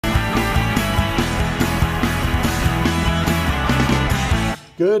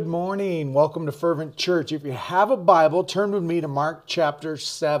Good morning. Welcome to Fervent Church. If you have a Bible, turn with me to Mark chapter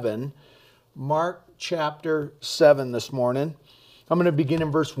 7. Mark chapter 7 this morning. I'm going to begin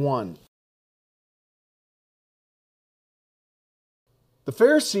in verse 1. The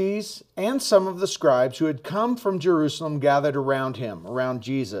Pharisees and some of the scribes who had come from Jerusalem gathered around him, around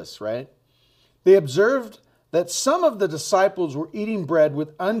Jesus, right? They observed that some of the disciples were eating bread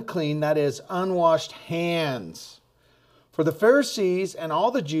with unclean, that is, unwashed hands. For the Pharisees and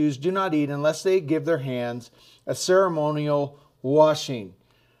all the Jews do not eat unless they give their hands a ceremonial washing,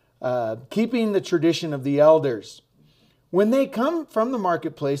 keeping the tradition of the elders. When they come from the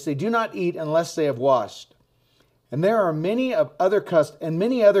marketplace, they do not eat unless they have washed. And there are many other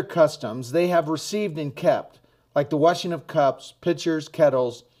customs they have received and kept, like the washing of cups, pitchers,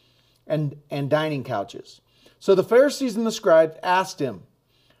 kettles, and dining couches. So the Pharisees and the scribes asked him,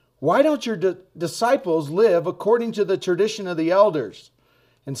 "Why don't your disciples live according to the tradition of the elders,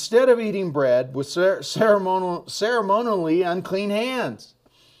 instead of eating bread with ceremonially unclean hands?"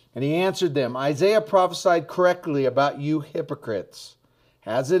 And he answered them, "Isaiah prophesied correctly about you hypocrites,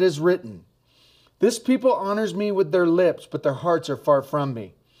 as it is written, 'This people honors me with their lips, but their hearts are far from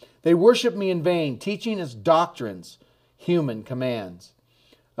me. They worship me in vain, teaching as doctrines human commands.'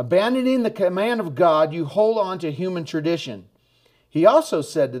 Abandoning the command of God, you hold on to human tradition." He also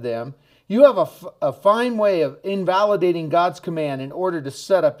said to them, "You have a fine way of invalidating God's command in order to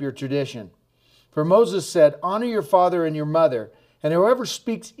set up your tradition. For Moses said, 'Honor your father and your mother,' and whoever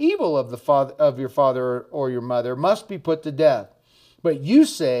speaks evil of your father or your mother must be put to death. But you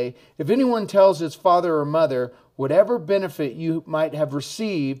say, if anyone tells his father or mother, 'Whatever benefit you might have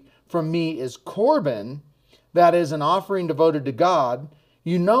received from me is Corban,' that is, an offering devoted to God,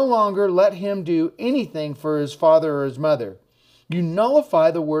 you no longer let him do anything for his father or his mother. You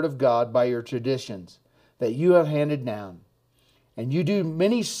nullify the word of God by your traditions that you have handed down. And you do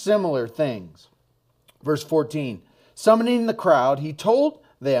many similar things." Verse 14, summoning the crowd, he told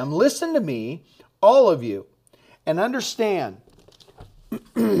them, "Listen to me, all of you, and understand.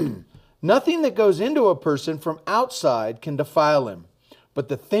 Nothing that goes into a person from outside can defile him, but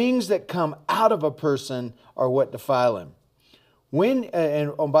the things that come out of a person are what defile him."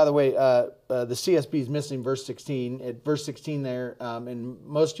 By the way, the CSB is missing verse 16. At verse 16 there, in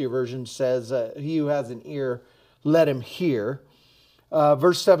most of your versions says, "He who has an ear, let him hear."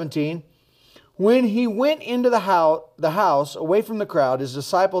 Verse 17, when he went into the house away from the crowd, his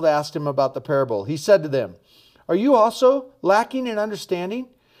disciples asked him about the parable. He said to them, "Are you also lacking in understanding?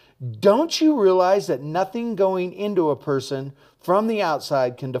 Don't you realize that nothing going into a person from the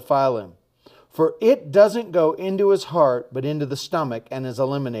outside can defile him? For it doesn't go into his heart, but into the stomach and is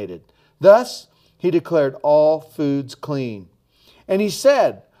eliminated. Thus, he declared all foods clean. And he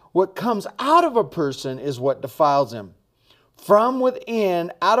said, what comes out of a person is what defiles him. From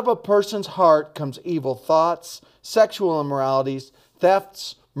within, out of a person's heart, comes evil thoughts, sexual immoralities,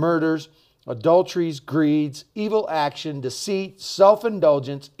 thefts, murders, adulteries, greeds, evil action, deceit,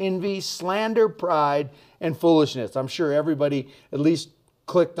 self-indulgence, envy, slander, pride, and foolishness." I'm sure everybody at least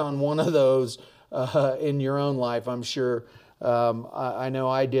clicked on one of those in your own life, I'm sure. I know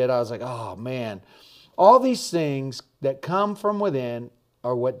I did. I was like, oh man. All these things that come from within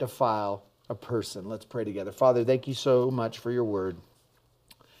are what defile a person. Let's pray together. Father, thank you so much for your word.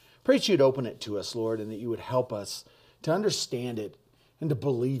 Pray that you'd open it to us, Lord, and that you would help us to understand it and to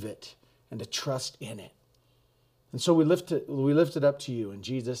believe it and to trust in it. And so we lift it up to you in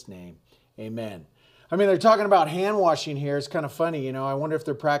Jesus' name. Amen. I mean, they're talking about hand washing here. It's kind of funny, you know. I wonder if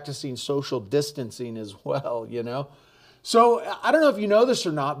they're practicing social distancing as well, you know. So I don't know if you know this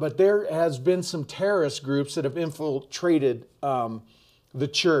or not, but there has been some terrorist groups that have infiltrated the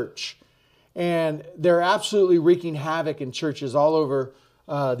church. And they're absolutely wreaking havoc in churches all over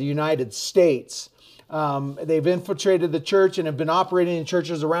the United States. They've infiltrated the church and have been operating in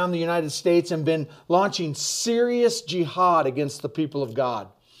churches around the United States and been launching serious jihad against the people of God,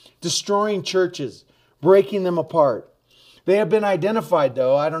 destroying churches, breaking them apart. They have been identified,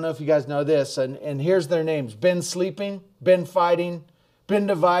 though. I don't know if you guys know this, and here's their names. Been sleeping, been fighting, been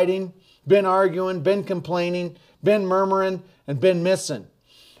dividing, been arguing, been complaining, been murmuring, and been missing.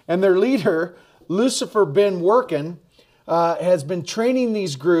 And their leader, Lucifer Ben Workin, has been training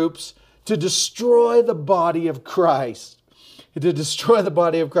these groups to destroy the body of Christ. To destroy the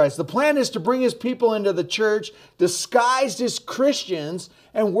body of Christ. The plan is to bring his people into the church, disguised as Christians,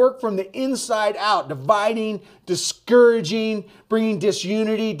 and work from the inside out, dividing, discouraging, bringing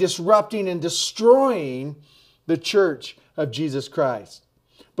disunity, disrupting, and destroying the church of Jesus Christ.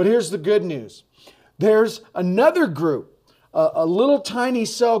 But here's the good news. There's another group, a little tiny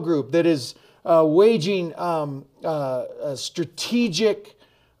cell group that is waging a strategic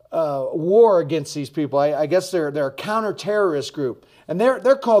war against these people. I guess they're a counter-terrorist group, and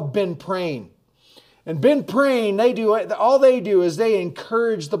they're called Ben Praying. And Ben Praying, all they do is they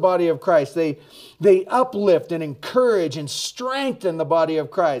encourage the body of Christ. They uplift and encourage and strengthen the body of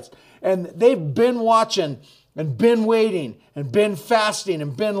Christ. And they've been watching and been waiting and been fasting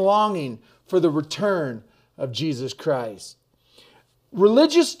and been longing for the return of Jesus Christ.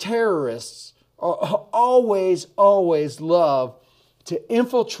 Religious terrorists always love to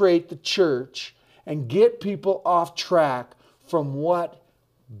infiltrate the church and get people off track from what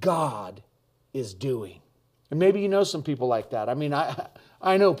God is doing. And maybe you know some people like that. I mean,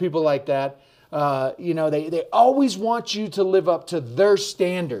 I know people like that. They always want you to live up to their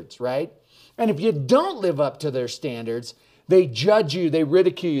standards, right? And if you don't live up to their standards, they judge you, they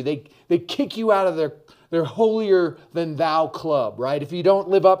ridicule you, they kick you out of their holier than thou club, right? If you don't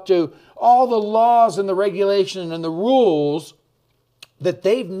live up to all the laws and the regulation and the rules that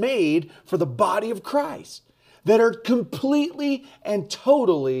they've made for the body of Christ that are completely and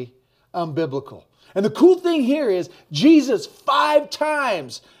totally unbiblical. And the cool thing here is Jesus 5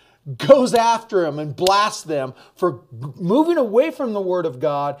 times goes after them and blasts them for moving away from the Word of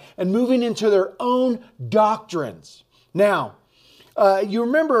God and moving into their own doctrines. Now, you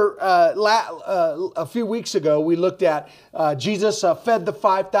remember a few weeks ago we looked at Jesus fed the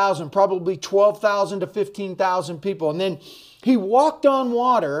 5,000, probably 12,000 to 15,000 people. And then He walked on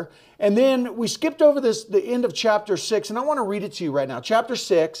water. And then we skipped over the end of chapter 6. And I want to read it to you right now. Chapter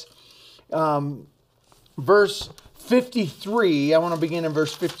 6. Verse 53, I want to begin in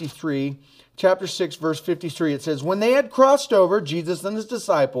verse 53. Chapter 6, verse 53, it says, "When they had crossed over, Jesus and his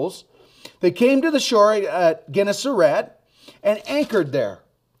disciples, they came to the shore at Gennesaret and anchored there.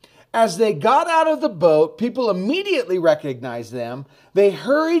 As they got out of the boat, people immediately recognized them. They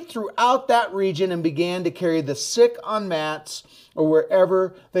hurried throughout that region and began to carry the sick on mats or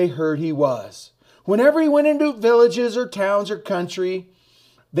wherever they heard he was. Whenever he went into villages or towns or country,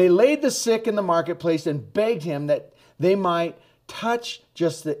 they laid the sick in the marketplace and begged him that they might touch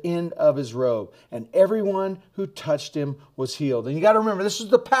just the end of his robe. And everyone who touched him was healed." And you got to remember, this is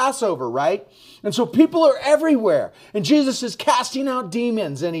the Passover, right? And so people are everywhere. And Jesus is casting out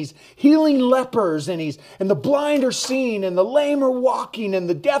demons and he's healing lepers and the blind are seeing and the lame are walking and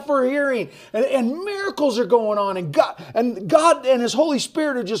the deaf are hearing and miracles are going on and God and his Holy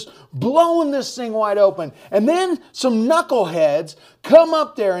Spirit are just blowing this thing wide open. And then some knuckleheads come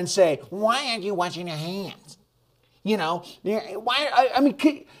up there and say, "Why aren't you washing your hands?"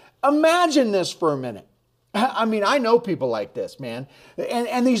 Imagine this for a minute. I mean, I know people like this, man.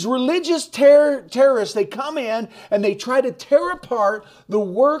 And these religious terrorists, they come in and they try to tear apart the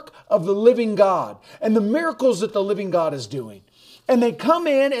work of the living God and the miracles that the living God is doing. And they come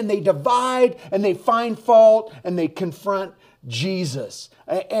in and they divide and they find fault and they confront Jesus.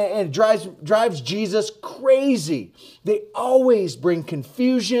 And it drives Jesus crazy. They always bring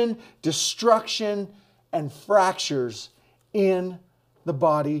confusion, destruction, and fractures in the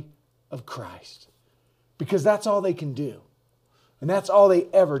body of Christ. Because that's all they can do. And that's all they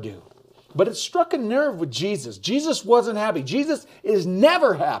ever do. But it struck a nerve with Jesus. Jesus wasn't happy. Jesus is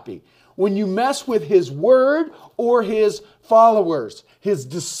never happy when you mess with his word or his followers, his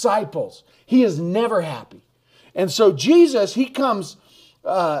disciples. He is never happy. And so Jesus, he comes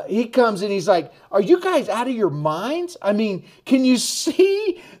and he's like, "Are you guys out of your minds? I mean, can you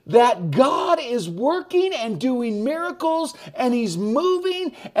see that God is working and doing miracles and he's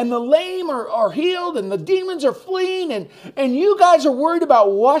moving and the lame are healed and the demons are fleeing and you guys are worried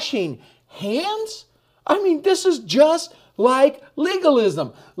about washing hands? I mean, this is just like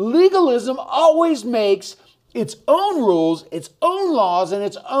legalism. Legalism always makes its own rules, its own laws, and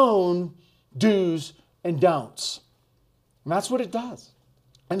its own do's and don'ts. And that's what it does.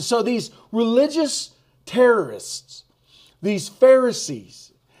 And so these religious terrorists, these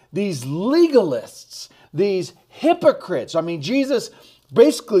Pharisees, these legalists, these hypocrites, I mean, Jesus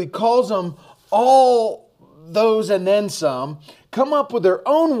basically calls them all those and then some, come up with their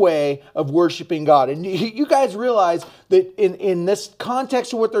own way of worshiping God. And you guys realize that in this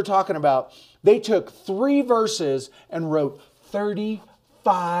context of what they're talking about, they took 3 verses and wrote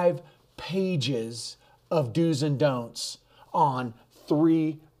 35 pages of do's and don'ts on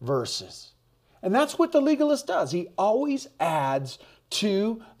 3 verses. And that's what the legalist does. He always adds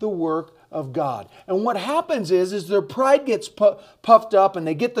to the work of God. And what happens is their pride gets puffed up and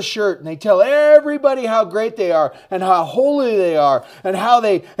they get the shirt and they tell everybody how great they are and how holy they are and how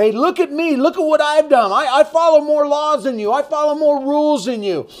hey, look at me, look at what I've done. I follow more laws than you. I follow more rules than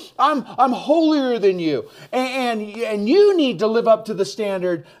you. I'm holier than you. And you need to live up to the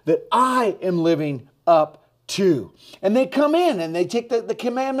standard that I am living up 2. And they come in and they take the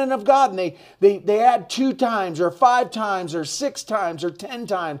commandment of God and they add 2 times or 5 times or 6 times or 10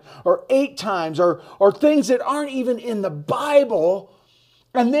 times or 8 times or things that aren't even in the Bible.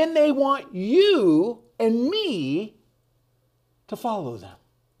 And then they want you and me to follow them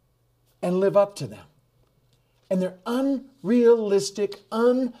and live up to them. And they're unrealistic,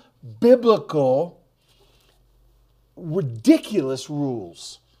 unbiblical, ridiculous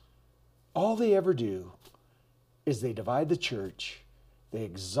rules. All they ever do is they divide the church, they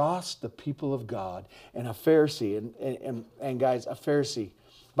exhaust the people of God, and a Pharisee, and guys, a Pharisee,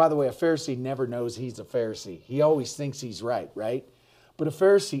 by the way, a Pharisee never knows he's a Pharisee. He always thinks he's right? But a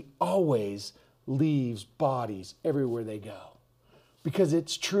Pharisee always leaves bodies everywhere they go. Because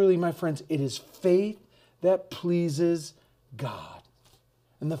it's truly, my friends, it is faith that pleases God.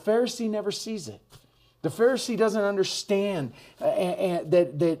 And the Pharisee never sees it. The Pharisee doesn't understand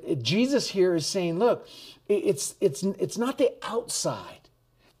that Jesus here is saying, look, it's not the outside.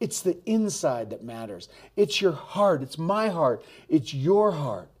 It's the inside that matters. It's your heart. It's my heart. It's your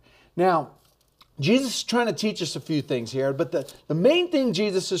heart. Now, Jesus is trying to teach us a few things here, but the main thing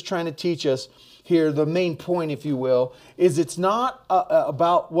Jesus is trying to teach us here, the main point, if you will, is it's not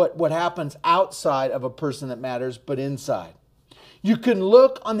about what happens outside of a person that matters, but inside. You can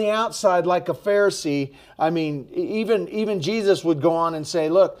look on the outside like a Pharisee. I mean, even Jesus would go on and say,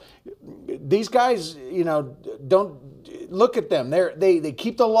 look, these guys, don't look at them. They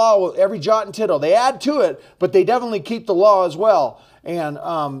keep the law with every jot and tittle. They add to it, but they definitely keep the law as well. And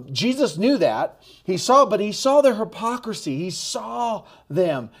Jesus knew that. He saw their hypocrisy. He saw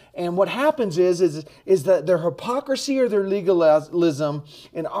them. And what happens is that their hypocrisy or their legalism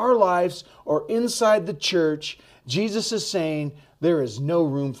in our lives or inside the church, Jesus is saying there is no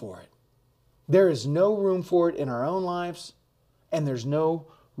room for it. There is no room for it in our own lives, and there's no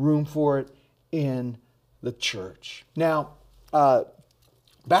room for it in the church. Now,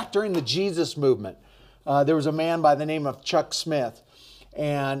 back during the Jesus movement, there was a man by the name of Chuck Smith,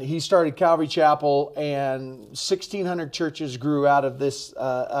 and he started Calvary Chapel, and 1,600 churches grew out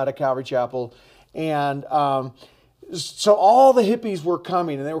of Calvary Chapel, and so all the hippies were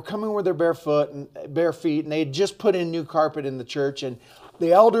coming, and they were coming with their bare feet, and they had just put in new carpet in the church, and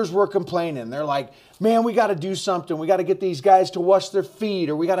the elders were complaining. They're like, man, we got to do something. We got to get these guys to wash their feet,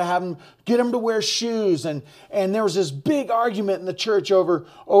 or we got to get them to wear shoes. And there was this big argument in the church over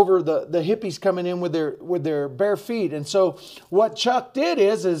the hippies coming in with their bare feet. And so what Chuck did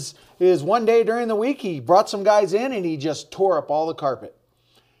is one day during the week, he brought some guys in and he just tore up all the carpet.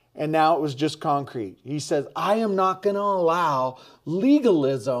 And now it was just concrete. He says, I am not going to allow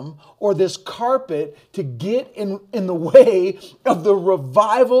legalism or this carpet to get in the way of the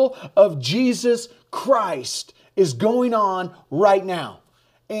revival of Jesus Christ is going on right now.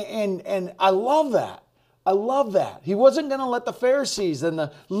 And I love that. I love that. He wasn't going to let the Pharisees and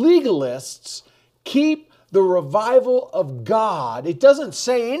the legalists keep the revival of God. It doesn't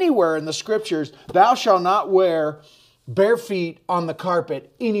say anywhere in the scriptures, thou shalt not wear bare feet on the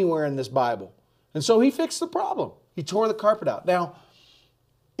carpet anywhere in this Bible. And so he fixed the problem. He tore the carpet out. Now,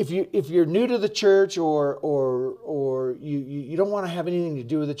 if you're new to the church or you don't want to have anything to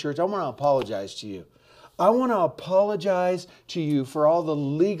do with the church, I want to apologize to you. I want to apologize to you for all the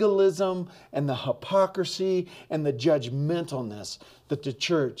legalism and the hypocrisy and the judgmentalness that the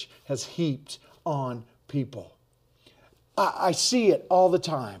church has heaped on people. I see it all the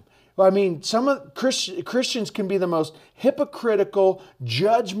time. I mean, some of Christians can be the most hypocritical,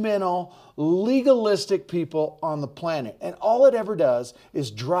 judgmental, legalistic people on the planet. And all it ever does is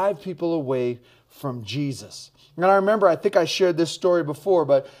drive people away from Jesus. And I remember, I think I shared this story before,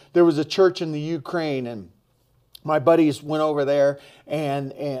 but there was a church in the Ukraine, and my buddies went over there,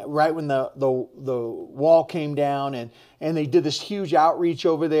 and right when the wall came down, and they did this huge outreach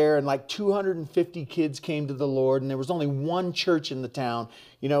over there, and like 250 kids came to the Lord, and there was only one church in the town.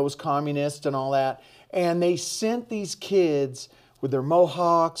 It was communist and all that. And they sent these kids with their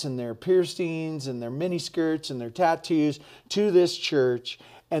mohawks and their piercings and their miniskirts and their tattoos to this church.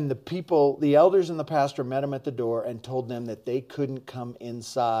 And the elders and the pastor met them at the door and told them that they couldn't come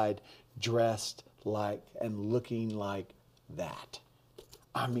inside dressed like and looking like that.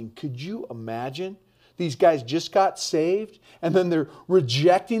 I mean, could you imagine? These guys just got saved, and then they're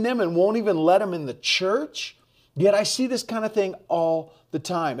rejecting them and won't even let them in the church. Yet I see this kind of thing all the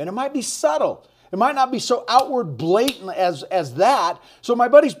time. And it might be subtle. It might not be so outward blatant as that. So my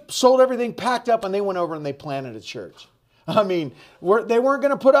buddies sold everything, packed up, and they went over and they planted a church. I mean, they weren't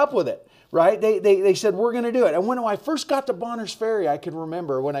going to put up with it, right? They said, we're going to do it. And when I first got to Bonners Ferry, I can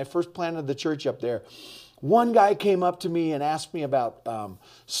remember when I first planted the church up there, One guy came up to me and asked me about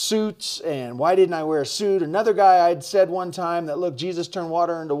suits and why didn't I wear a suit. Another guy, I'd said one time that, look, Jesus turned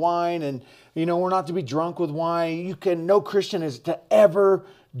water into wine, and we're not to be drunk with wine. No Christian is to ever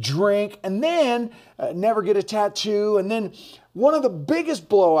drink, and then never get a tattoo. And then one of the biggest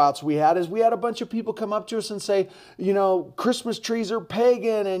blowouts we had is we had a bunch of people come up to us and say, Christmas trees are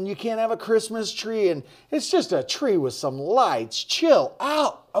pagan and you can't have a Christmas tree. And it's just a tree with some lights. Chill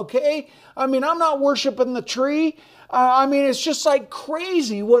out, okay? I'm not worshiping the tree. It's just like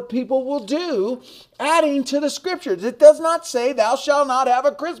crazy what people will do adding to the scriptures. It does not say thou shalt not have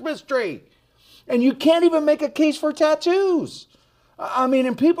a Christmas tree. And you can't even make a case for tattoos.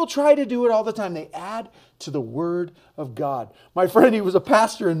 And people try to do it all the time. They add to the Word of God. My friend, he was a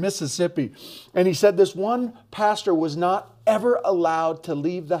pastor in Mississippi, and he said this one pastor was not ever allowed to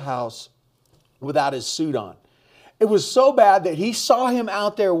leave the house without his suit on. It was so bad that he saw him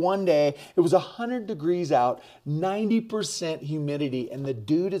out there one day. It was 100 degrees out, 90% humidity, and the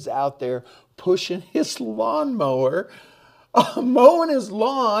dude is out there pushing his lawnmower, mowing his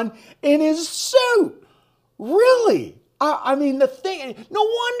lawn in his suit. Really? The thing, no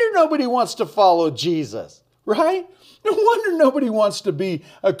wonder nobody wants to follow Jesus, right? No wonder nobody wants to be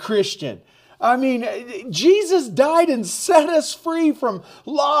a Christian. Jesus died and set us free from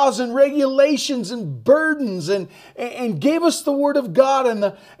laws and regulations and burdens and gave us the Word of God.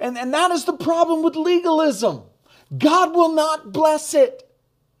 And that is the problem with legalism. God will not bless it.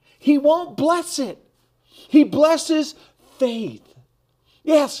 He won't bless it. He blesses faith.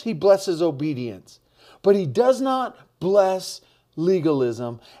 Yes, He blesses obedience. But He does not bless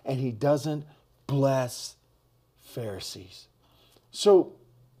legalism, and He doesn't bless Pharisees. So,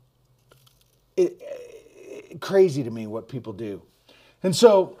 crazy to me what people do. And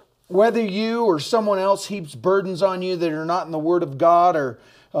so, whether you or someone else heaps burdens on you that are not in the Word of God,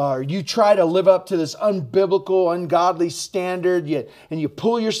 or you try to live up to this unbiblical, ungodly standard, and you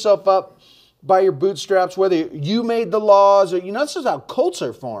pull yourself up by your bootstraps, whether you made the laws, or, this is how cults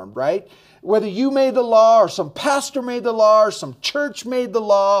are formed, right? Whether you made the law, or some pastor made the law, or some church made the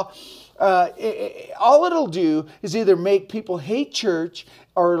law, all it'll do is either make people hate church,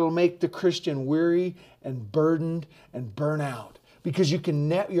 or it'll make the Christian weary and burdened and burn out. Because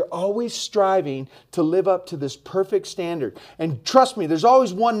you're always striving to live up to this perfect standard. And trust me, there's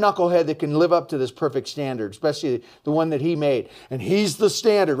always one knucklehead that can live up to this perfect standard, especially the one that He made. And he's the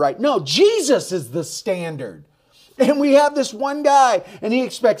standard, right? No, Jesus is the standard. And we have this one guy, and he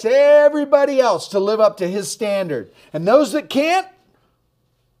expects everybody else to live up to his standard. And those that can't,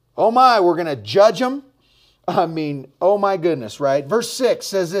 oh my, we're going to judge them. Oh my goodness, right? Verse 6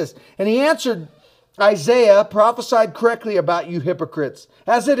 says this, and he answered, Isaiah prophesied correctly about you hypocrites.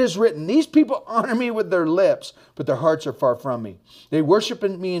 As it is written, these people honor me with their lips, but their hearts are far from me. They worship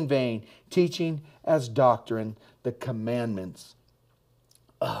me in vain, teaching as doctrine the commandments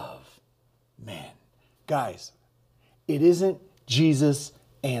of men. Guys, it isn't Jesus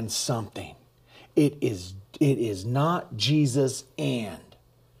and something. It is not Jesus and.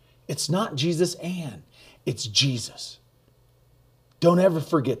 It's not Jesus and. It's Jesus. Don't ever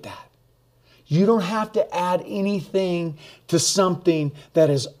forget that. You don't have to add anything to something that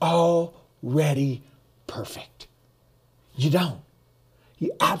is already perfect. You don't.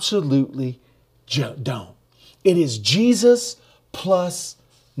 You absolutely don't. It is Jesus plus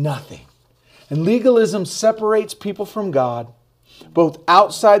nothing. And legalism separates people from God, both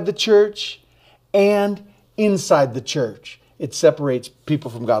outside the church and inside the church. It separates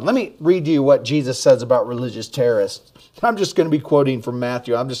people from God. Let me read to you what Jesus says about religious terrorists. I'm just going to be quoting from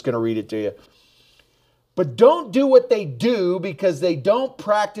Matthew. I'm just going to read it to you. But don't do what they do because they don't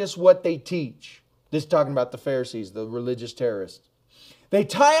practice what they teach. This is talking about the Pharisees, the religious terrorists. They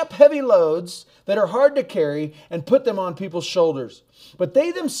tie up heavy loads that are hard to carry and put them on people's shoulders. But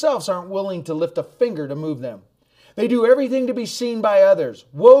they themselves aren't willing to lift a finger to move them. They do everything to be seen by others.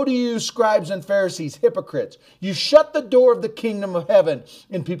 Woe to you, scribes and Pharisees, hypocrites. You shut the door of the kingdom of heaven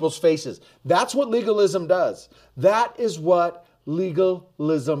in people's faces. That's what legalism does. That is what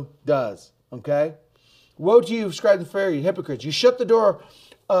legalism does. Okay? Woe to you, scribes and Pharisees, hypocrites. You shut the door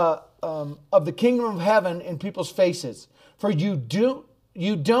of the kingdom of heaven in people's faces. For you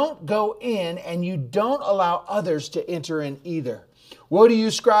don't go in, and you don't allow others to enter in either. Woe to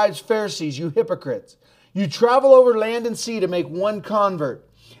you, scribes, Pharisees, you hypocrites. You travel over land and sea to make one convert.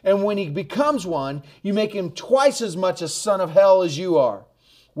 And when he becomes one, you make him twice as much a son of hell as you are.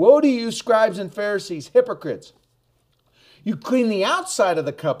 Woe to you, scribes and Pharisees, hypocrites. You clean the outside of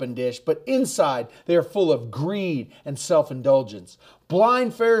the cup and dish, but inside they are full of greed and self-indulgence.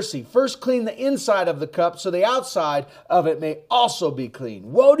 Blind Pharisee, first clean the inside of the cup so the outside of it may also be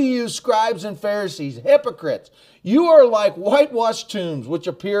clean. Woe to you, scribes and Pharisees, hypocrites! You are like whitewashed tombs, which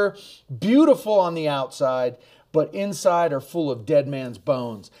appear beautiful on the outside, but inside are full of dead man's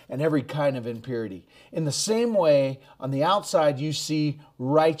bones and every kind of impurity. In the same way, on the outside you see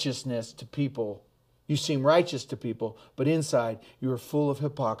righteousness to people. You seem righteous to people, but inside you are full of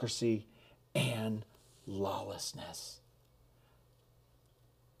hypocrisy and lawlessness.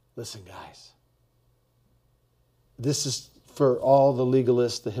 Listen, guys. This is for all the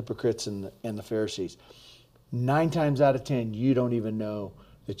legalists, the hypocrites, and the Pharisees. 9 times out of 10, you don't even know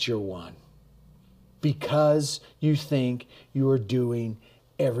that you're one. Because you think you are doing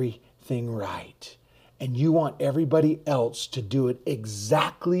everything right. And you want everybody else to do it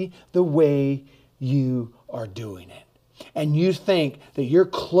exactly the way you are doing it. And you think that you're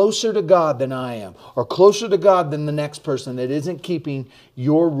closer to God than I am, or closer to God than the next person that isn't keeping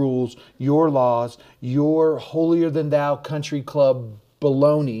your rules, your laws, your holier than thou country club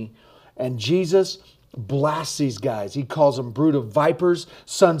baloney. And Jesus blasts these guys. He calls them brood of vipers,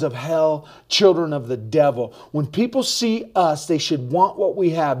 sons of hell, children of the devil. When people see us, they should want what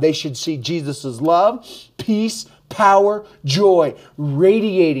we have. They should see Jesus' love, peace, power, joy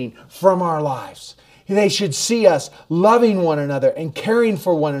radiating from our lives. They should see us loving one another and caring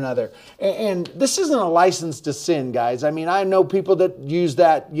for one another. And this isn't a license to sin, guys. I mean, I know people that use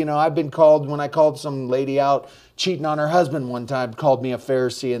that. You know, I've been called, when I called some lady out cheating on her husband one time, called me a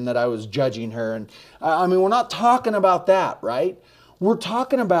Pharisee and that I was judging her. And I mean, we're not talking about that, right? We're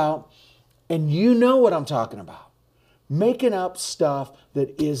talking about, and you know what I'm talking about, making up stuff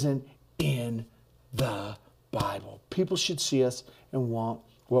that isn't in the Bible. People should see us and want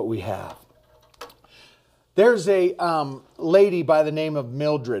what we have. There's a lady by the name of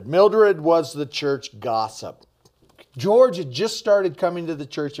Mildred. Mildred was the church gossip. George had just started coming to the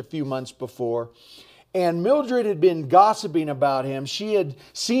church a few months before, and Mildred had been gossiping about him. She had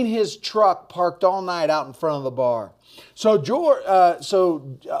seen his truck parked all night out in front of the bar. So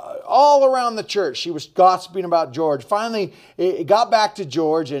all around the church, she was gossiping about George. Finally, it got back to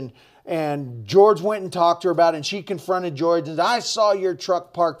George, and George went and talked to her about it, and she confronted George and said, I saw your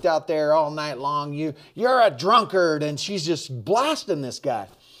truck parked out there all night long. You're a drunkard. And she's just blasting this guy.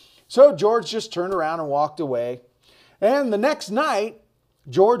 So George just turned around and walked away. And the next night,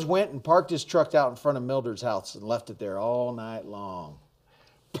 George went and parked his truck out in front of Mildred's house and left it there all night long.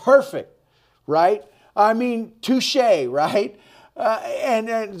 Perfect, right? I mean, touche, right?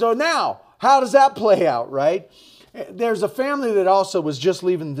 And so now, how does that play out, right? There's a family that also was just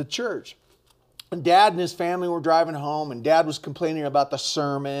leaving the church. And Dad and his family were driving home, and Dad was complaining about the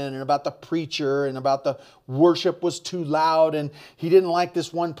sermon and about the preacher and about the worship was too loud, and he didn't like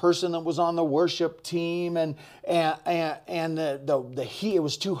this one person that was on the worship team, and the heat, it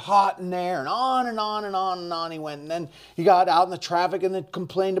was too hot in there, and on and on and on and on he went. And then he got out in the traffic and then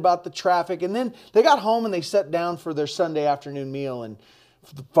complained about the traffic. And then they got home and they sat down for their Sunday afternoon meal, and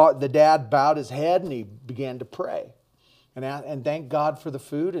the dad bowed his head and he began to pray and thank God for the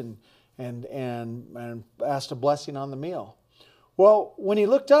food and asked a blessing on the meal. Well, when he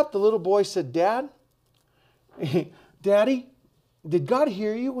looked up, the little boy said, Daddy, did God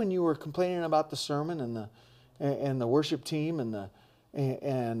hear you when you were complaining about the sermon and the worship team and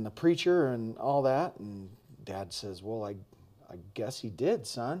the preacher and all that? And Dad says, well, I guess he did,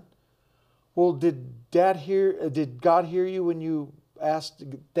 son. Well, did God hear you when you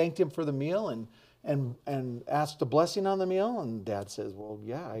thanked him for the meal and asked a blessing on the meal? And Dad says, well,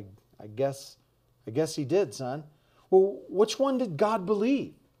 yeah, I guess he did, son. Well, which one did God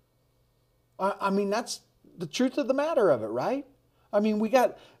believe? I mean, that's the truth of the matter of it, right? I mean, we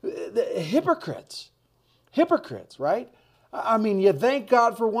got the hypocrites, right? I mean, you thank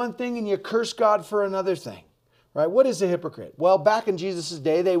God for one thing and you curse God for another thing, right? What is a hypocrite? Well, back in Jesus'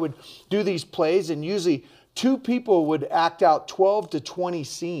 day, they would do these plays, and usually 2 people would act out 12 to 20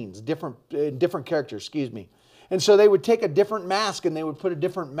 scenes, different characters, And so they would take a different mask and they would put a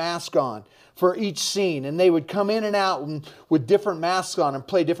different mask on for each scene. And they would come in and out with different masks on and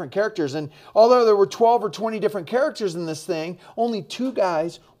play different characters. And although there were 12 or 20 different characters in this thing, only 2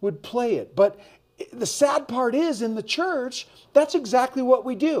 guys would play it. But the sad part is, in the church, that's exactly what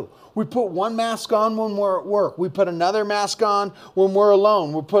we do. We put one mask on when we're at work. We put another mask on when we're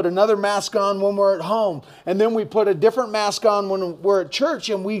alone. We put another mask on when we're at home. And then we put a different mask on when we're at church.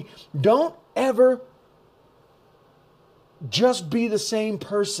 And we don't ever just be the same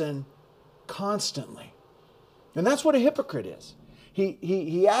person constantly. And that's what a hypocrite is.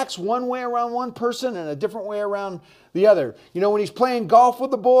 he acts one way around one person and a different way around the other. You know, when he's playing golf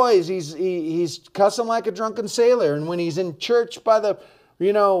with the boys, he's cussing like a drunken sailor. And when he's in church by the,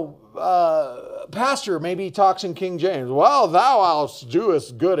 pastor, maybe he talks in King James. Well, thou else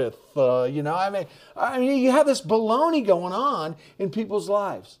doest goodeth. I mean, you have this baloney going on in people's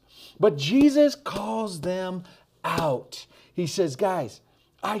lives. But Jesus calls them out. He says, guys,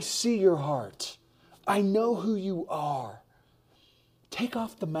 I see your heart. I know who you are. Take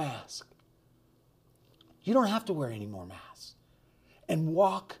off the mask. You don't have to wear any more masks. And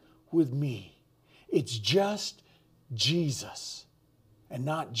walk with me. It's just Jesus. And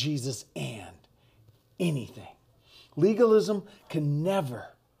not Jesus and anything. Legalism can never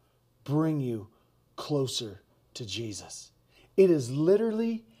bring you closer to Jesus. It is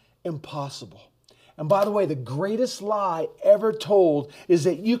literally impossible. And by the way, the greatest lie ever told is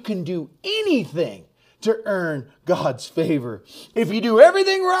that you can do anything to earn God's favor. If you do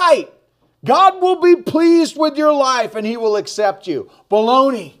everything right, God will be pleased with your life and He will accept you.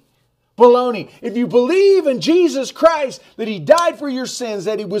 Baloney. Baloney. If you believe in Jesus Christ, that He died for your sins,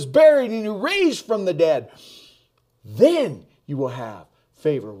 that He was buried and He raised from the dead, then you will have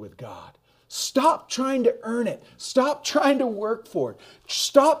favor with God. Stop trying to earn it. Stop trying to work for it.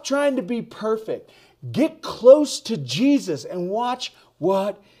 Stop trying to be perfect. Get close to Jesus and watch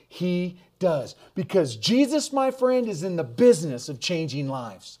what He does. Because Jesus, my friend, is in the business of changing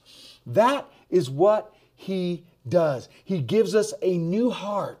lives. That is what He does. He gives us a new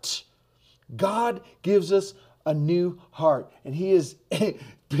heart. God gives us a new heart. And He is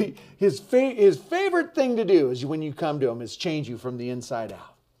His favorite thing to do is when you come to Him is change you from the inside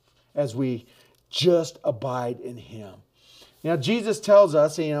out. As we just abide in Him. Now, Jesus tells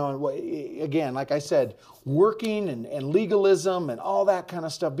us, again, like I said, working and legalism and all that kind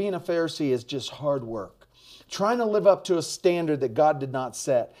of stuff, being a Pharisee is just hard work. Trying to live up to a standard that God did not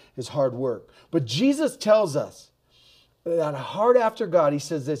set is hard work. But Jesus tells us that a heart after God, He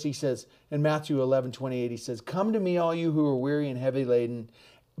says this, He says in Matthew 11:28, He says, come to me, all you who are weary and heavy laden,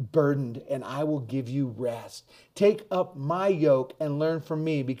 burdened, and I will give you rest. Take up my yoke and learn from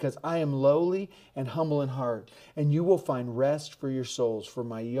me, because I am lowly and humble in heart, and you will find rest for your souls. For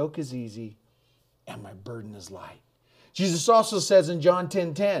my yoke is easy and my burden is light. Jesus also says in John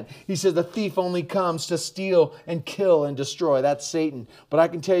 10:10, He says the thief only comes to steal and kill and destroy. That's Satan. But I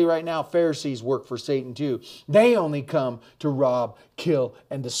can tell you right now, Pharisees work for Satan too. They only come to rob, kill,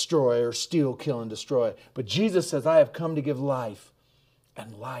 and destroy, or steal, kill, and destroy. But Jesus says, I have come to give life,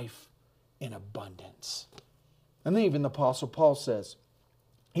 and life in abundance. And then even the Apostle Paul says,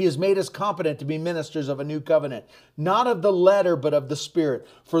 He has made us competent to be ministers of a new covenant, not of the letter, but of the Spirit.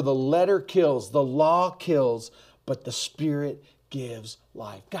 For the letter kills, the law kills, but the Spirit gives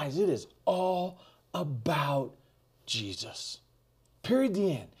life. Guys, it is all about Jesus. Period,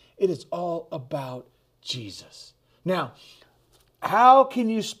 the end. It is all about Jesus. Now, how can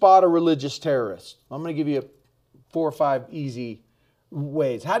you spot a religious terrorist? I'm going to give you 4 or 5 easy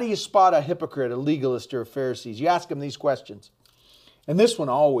ways. How do you spot a hypocrite, a legalist, or a Pharisee? You ask them these questions. And this one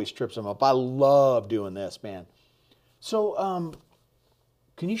always trips them up. I love doing this, man. So,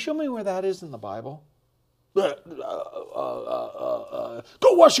 can you show me where that is in the Bible? Go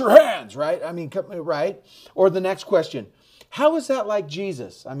wash your hands, right? I mean, right? Or the next question, how is that like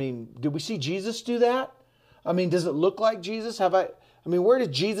Jesus? I mean, did we see Jesus do that? I mean, does it look like Jesus? Where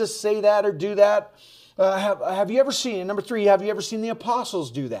did Jesus say that or do that? Have you ever seen, number 3, have you ever seen the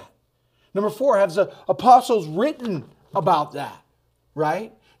apostles do that? Number 4, have the apostles written about that?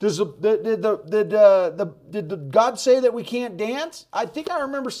 Right? Did God say that we can't dance? I think I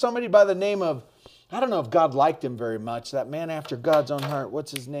remember somebody by the name of, I don't know if God liked him very much, that man after God's own heart.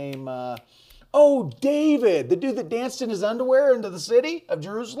 What's his name? David, the dude that danced in his underwear into the city of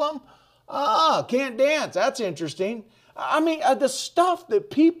Jerusalem. Can't dance. That's interesting. I mean, the stuff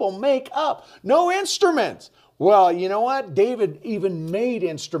that people make up. No instruments. Well, you know what? David even made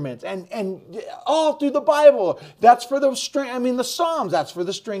instruments. And all through the Bible, that's for the string. The Psalms, that's for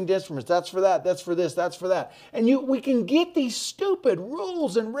the stringed instruments. That's for that. That's for this. That's for that. And we can get these stupid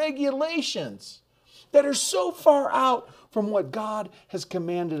rules and regulations that are so far out from what God has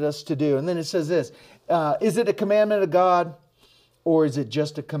commanded us to do. And then it says this, is it a commandment of God, or is it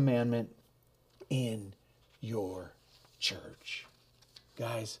just a commandment in your church?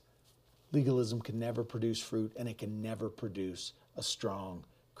 Guys, legalism can never produce fruit, and it can never produce a strong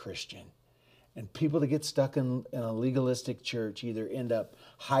Christian. And people that get stuck in a legalistic church either end up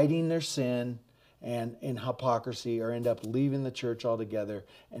hiding their sin and in hypocrisy, or end up leaving the church altogether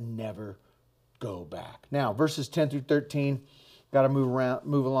and never go back. Now, verses 10 through 13, got to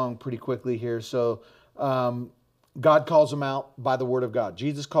move along pretty quickly here. So God calls them out by the word of God.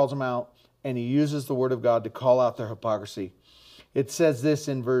 Jesus calls them out, and he uses the word of God to call out their hypocrisy. It says this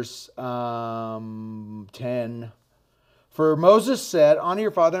in verse 10. For Moses said, honor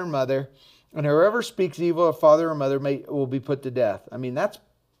your father and mother, and whoever speaks evil of father or mother will be put to death. I mean, that's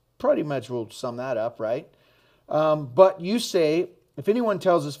pretty much will sum that up, right? But you say, if anyone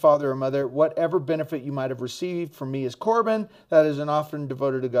tells his father or mother, whatever benefit you might have received from me is Corban, that is an offering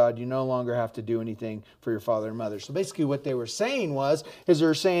devoted to God, you no longer have to do anything for your father and mother. So basically what they were saying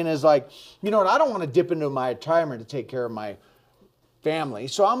is like, you know what, I don't want to dip into my retirement to take care of my family,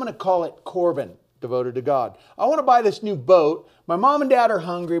 so I'm going to call it Corban, devoted to God. I want to buy this new boat. My mom and dad are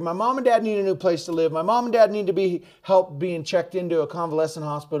hungry. My mom and dad need a new place to live. My mom and dad need to be help being checked into a convalescent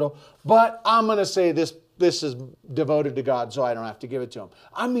hospital. But I'm going to say this is devoted to God, so I don't have to give it to him.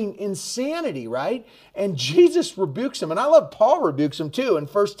 I mean, insanity, right? And Jesus rebukes him. And I love Paul rebukes him too. In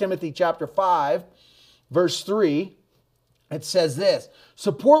 1 Timothy chapter 5, verse 3, it says this,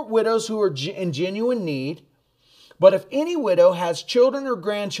 support widows who are in genuine need. But if any widow has children or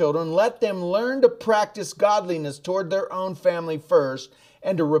grandchildren, let them learn to practice godliness toward their own family first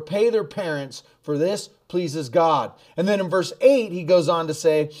and to repay their parents, for this pleases God. And then in verse 8, he goes on to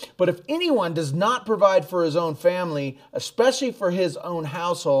say, but if anyone does not provide for his own family, especially for his own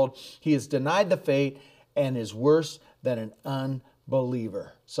household, he is denied the faith and is worse than an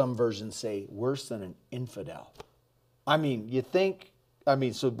unbeliever. Some versions say worse than an infidel. I mean,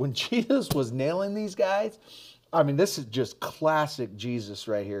 so when Jesus was nailing these guys, I mean, this is just classic Jesus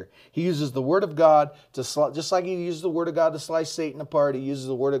right here. He uses the word of God to just like he uses the word of God to slice Satan apart. He uses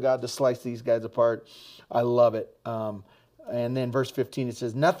the word of God to slice these guys apart. I love it. And then verse 15, it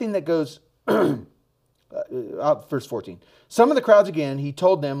says, nothing that goes, verse 14. Some of the crowds again, he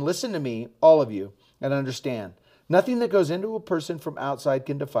told them, listen to me, all of you, and understand. Nothing that goes into a person from outside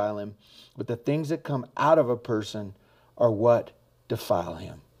can defile him, but the things that come out of a person are what defile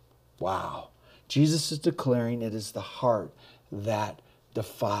him. Wow. Jesus is declaring it is the heart that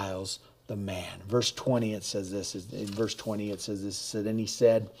defiles the man. Verse 20, it says this. In verse 20, it says this. And he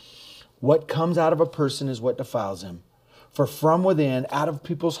said, what comes out of a person is what defiles him. For from within, out of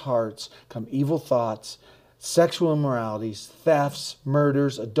people's hearts, come evil thoughts, sexual immoralities, thefts,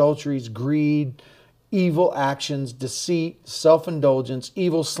 murders, adulteries, greed, evil actions, deceit, self-indulgence,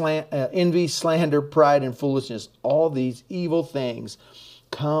 envy, slander, pride, and foolishness. All these evil things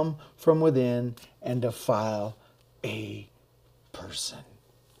come from within and defile a person.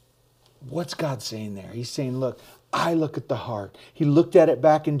 What's God saying there? He's saying, look, I look at the heart. He looked at it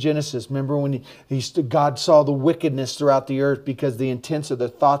back in Genesis. Remember when God saw the wickedness throughout the earth because the intents of the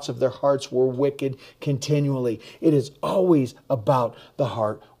thoughts of their hearts were wicked continually. It is always about the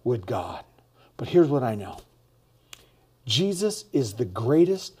heart with God. But here's what I know. Jesus is the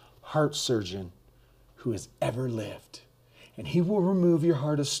greatest heart surgeon who has ever lived. And he will remove your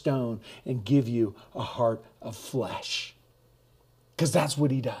heart of stone and give you a heart of flesh. Because that's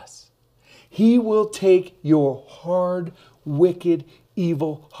what he does. He will take your hard, wicked,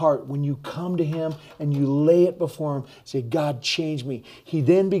 evil heart. When you come to him and you lay it before him, say, God, change me. He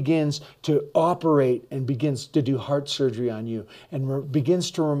then begins to operate and begins to do heart surgery on you and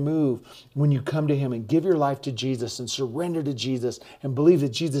begins to remove when you come to him and give your life to Jesus and surrender to Jesus and believe that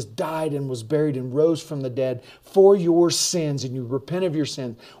Jesus died and was buried and rose from the dead for your sins and you repent of your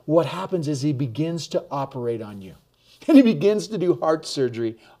sins. What happens is he begins to operate on you. And he begins to do heart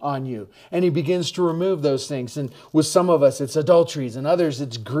surgery on you. And he begins to remove those things. And with some of us, it's adulteries. And others,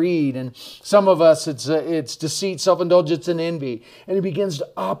 it's greed. And some of us, it's deceit, self-indulgence, and envy. And he begins to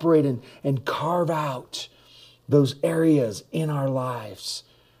operate and carve out those areas in our lives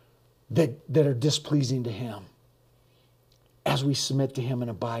that are displeasing to him as we submit to him and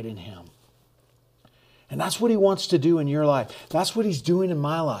abide in him. And that's what he wants to do in your life. That's what he's doing in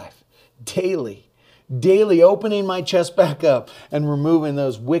my life daily. Daily opening my chest back up and removing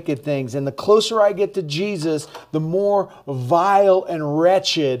those wicked things. And the closer I get to Jesus, the more vile and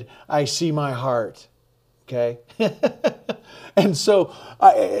wretched I see my heart. Okay? And so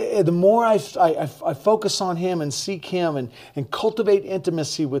the more I focus on him and seek him and cultivate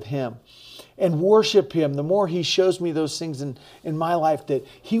intimacy with him and worship him, the more he shows me those things in my life that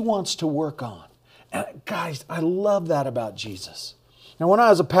he wants to work on. And guys, I love that about Jesus. Now, when I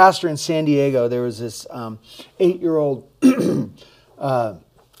was a pastor in San Diego, there was this 8-year-old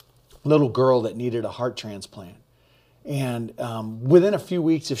little girl that needed a heart transplant. And within a few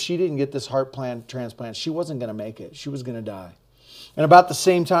weeks, if she didn't get this heart transplant, she wasn't going to make it. She was going to die. And about the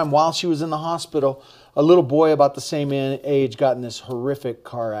same time, while she was in the hospital, a little boy about the same age got in this horrific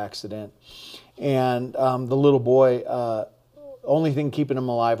car accident. And the little boy, only thing keeping him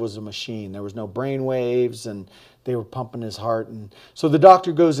alive was a machine. There was no brain waves and they were pumping his heart. And so the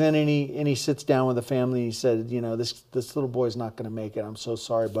doctor goes in and he sits down with the family. He said, this little boy's not going to make it. I'm so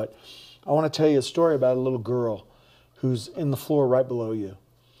sorry, but I want to tell you a story about a little girl who's in the floor right below you.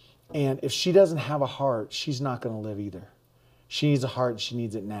 And if she doesn't have a heart, she's not going to live either. She needs a heart, and she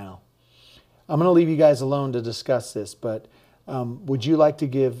needs it now. I'm going to leave you guys alone to discuss this, but would you like to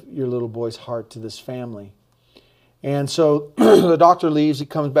give your little boy's heart to this family? And so the doctor leaves. He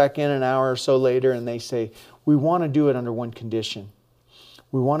comes back in an hour or so later, and they say, we want to do it under one condition.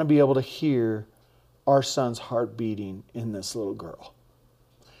 We want to be able to hear our son's heart beating in this little girl.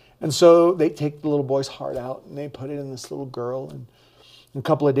 And so they take the little boy's heart out, and they put it in this little girl. And a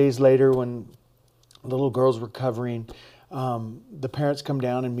couple of days later, when the little girl's recovering, the parents come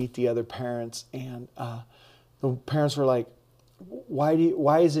down and meet the other parents. And the parents were like, why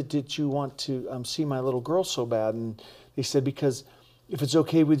is it that you want to see my little girl so bad? And they said, because if it's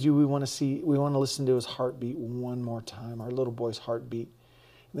okay with you, we want to listen to his heartbeat one more time, our little boy's heartbeat.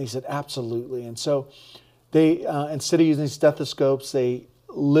 And they said, absolutely. And so they, instead of using stethoscopes, they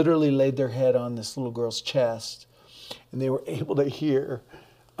literally laid their head on this little girl's chest, and they were able to hear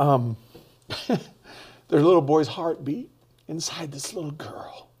their little boy's heartbeat inside this little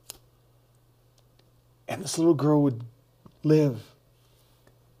girl. And this little girl would live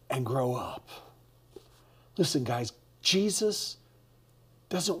and grow up. Listen, guys, Jesus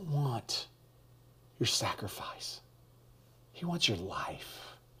doesn't want your sacrifice. He wants your life.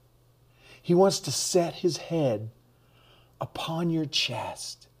 He wants to set his head upon your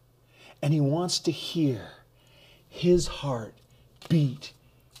chest, and he wants to hear his heart beat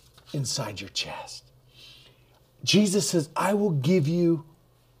inside your chest. Jesus says, I will give you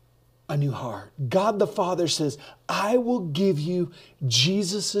a new heart. God the Father says, I will give you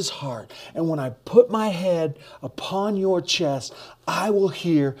Jesus' heart. And when I put my head upon your chest, I will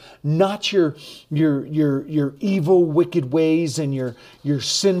hear not your evil, wicked ways and your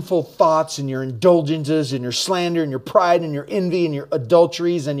sinful thoughts and your indulgences and your slander and your pride and your envy and your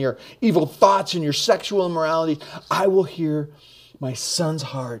adulteries and your evil thoughts and your sexual immorality. I will hear my son's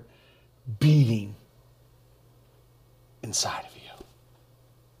heart beating inside of you.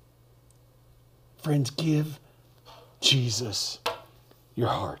 Friends, give Jesus your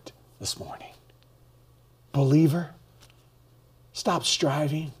heart this morning. Believer, stop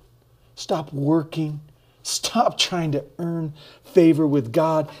striving. Stop working. Stop trying to earn favor with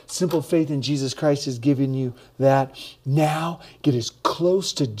God. Simple faith in Jesus Christ has given you that. Now, get as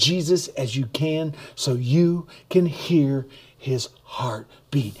close to Jesus as you can so you can hear his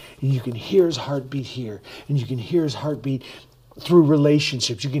heartbeat. And you can hear his heartbeat here. And you can hear his heartbeat through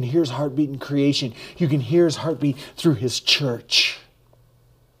relationships. You can hear his heartbeat in creation. You can hear his heartbeat through his church.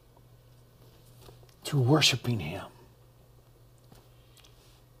 Through worshiping him.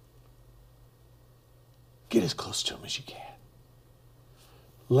 Get as close to him as you can.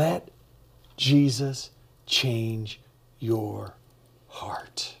 Let Jesus change your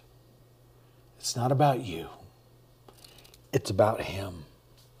heart. It's not about you. It's about him.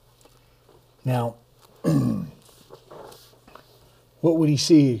 Now, what would he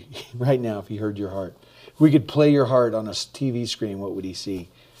see right now if he heard your heart? If we could play your heart on a TV screen, what would he see?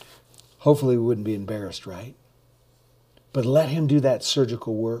 Hopefully we wouldn't be embarrassed, right? But let him do that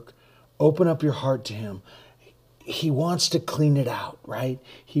surgical work. Open up your heart to him. He wants to clean it out, right?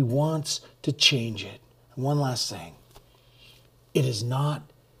 He wants to change it. And one last thing. It is not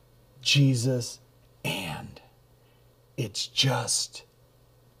Jesus and. It's just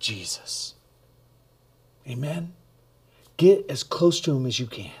Jesus. Amen? Get as close to him as you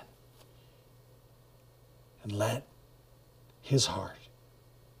can. And let his heart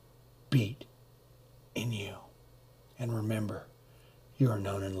beat in you. And remember, you are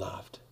known and loved.